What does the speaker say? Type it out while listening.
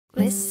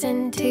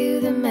Listen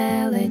to the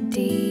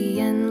melody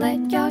and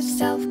let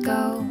yourself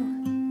go.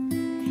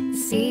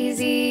 It's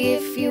easy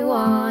if you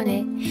want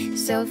it,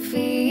 so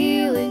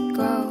feel it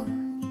grow.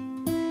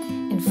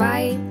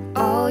 Invite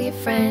all your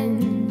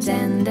friends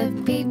and the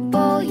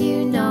people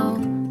you know,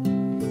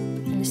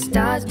 and the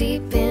stars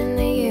deep in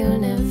the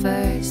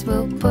universe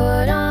will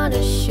put on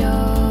a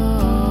show.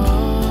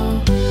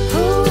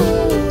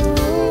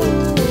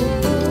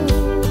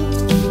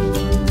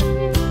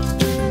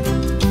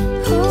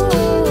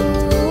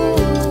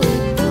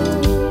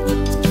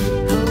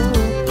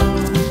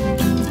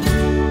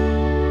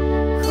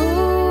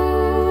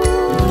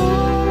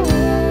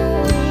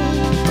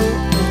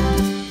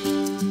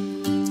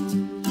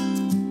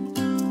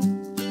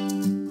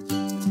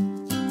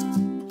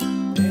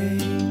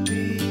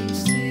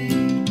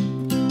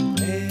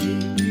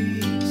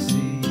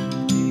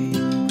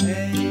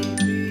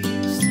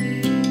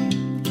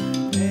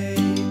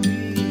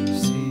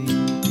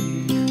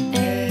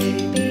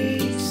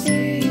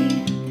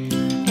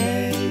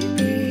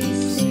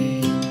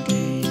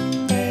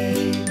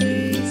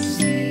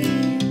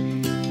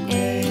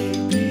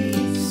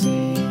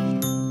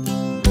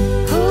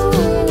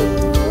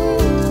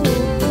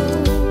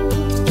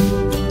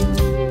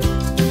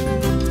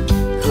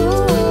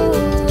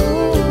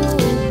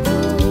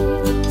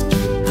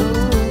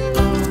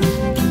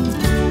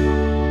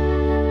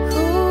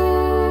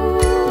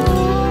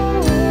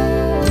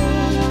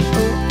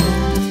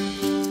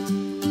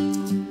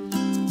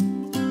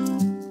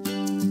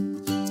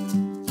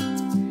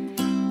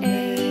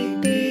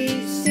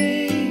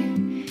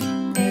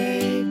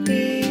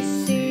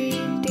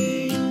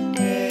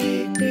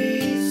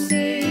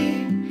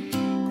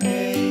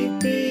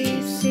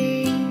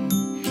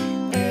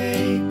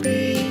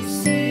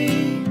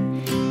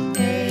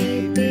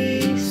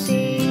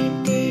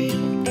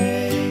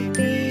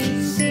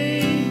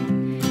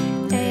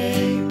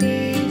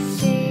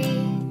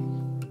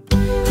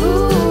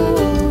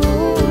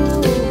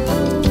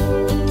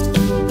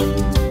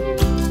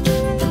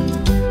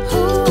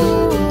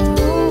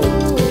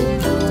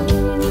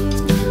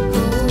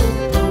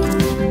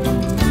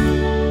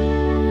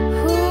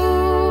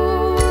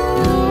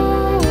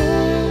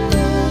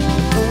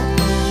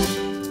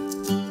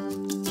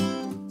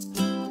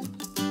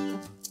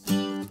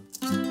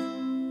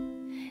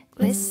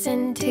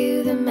 Listen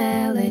to the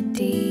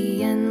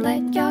melody and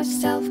let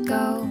yourself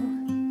go.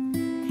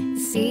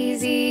 It's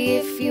easy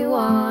if you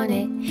want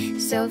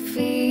it, so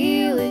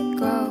feel it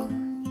grow.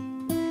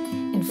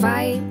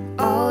 Invite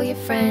all your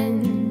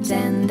friends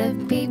and the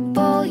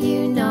people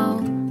you know,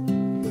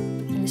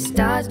 and the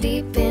stars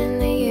deep in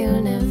the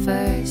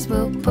universe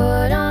will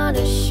put on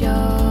a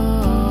show.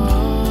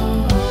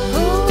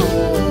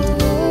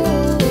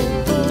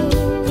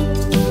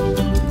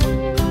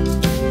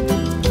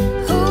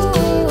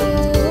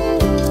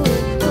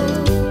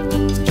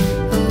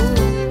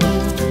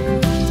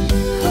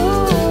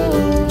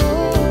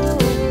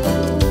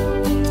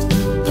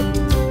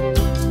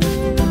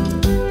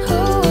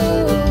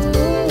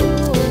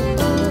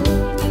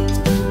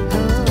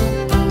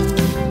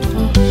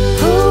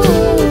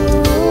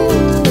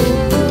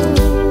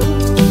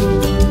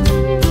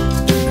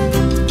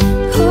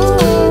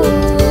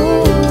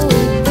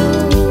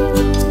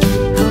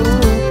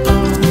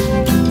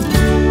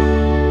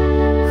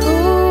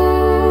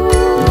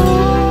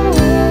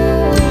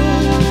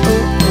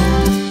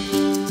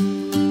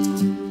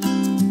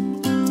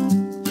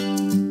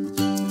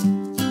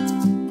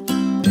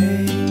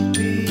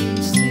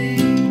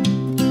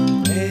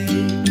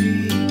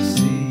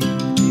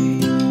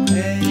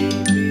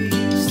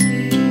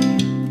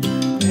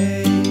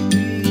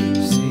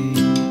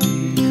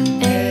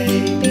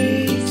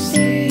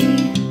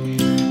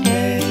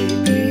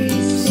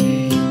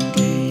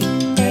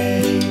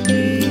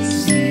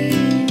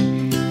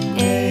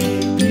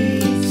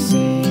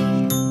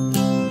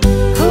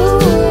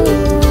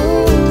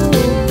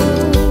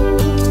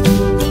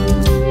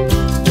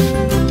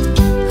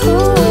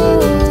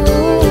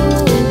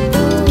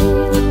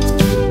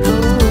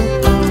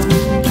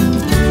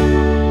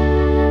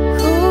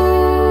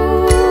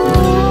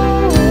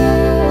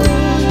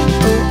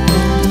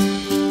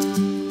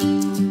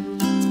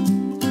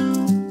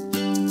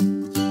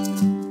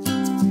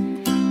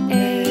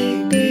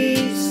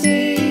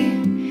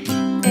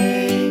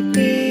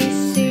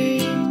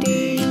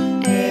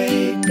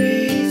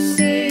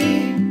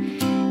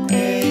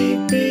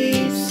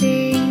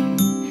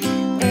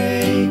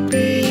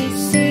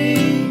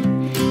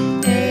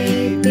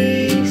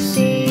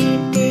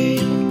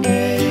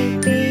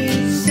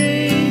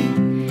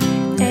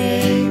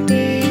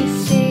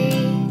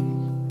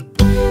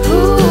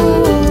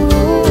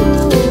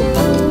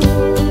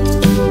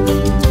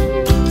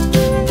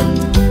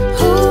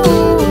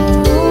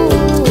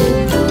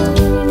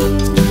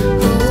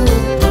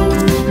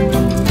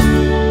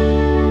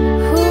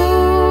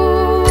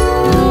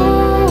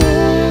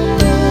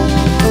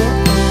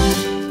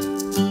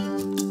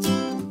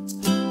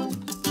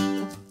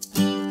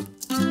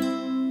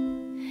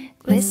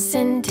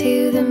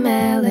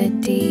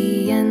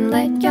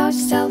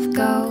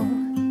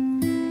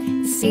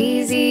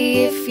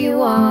 if you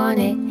want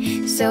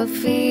it, so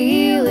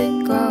feel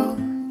it grow.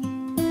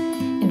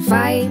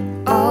 Invite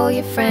all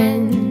your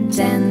friends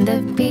and the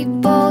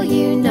people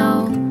you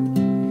know,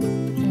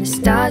 and the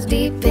stars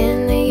deep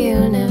in the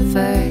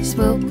universe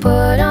will put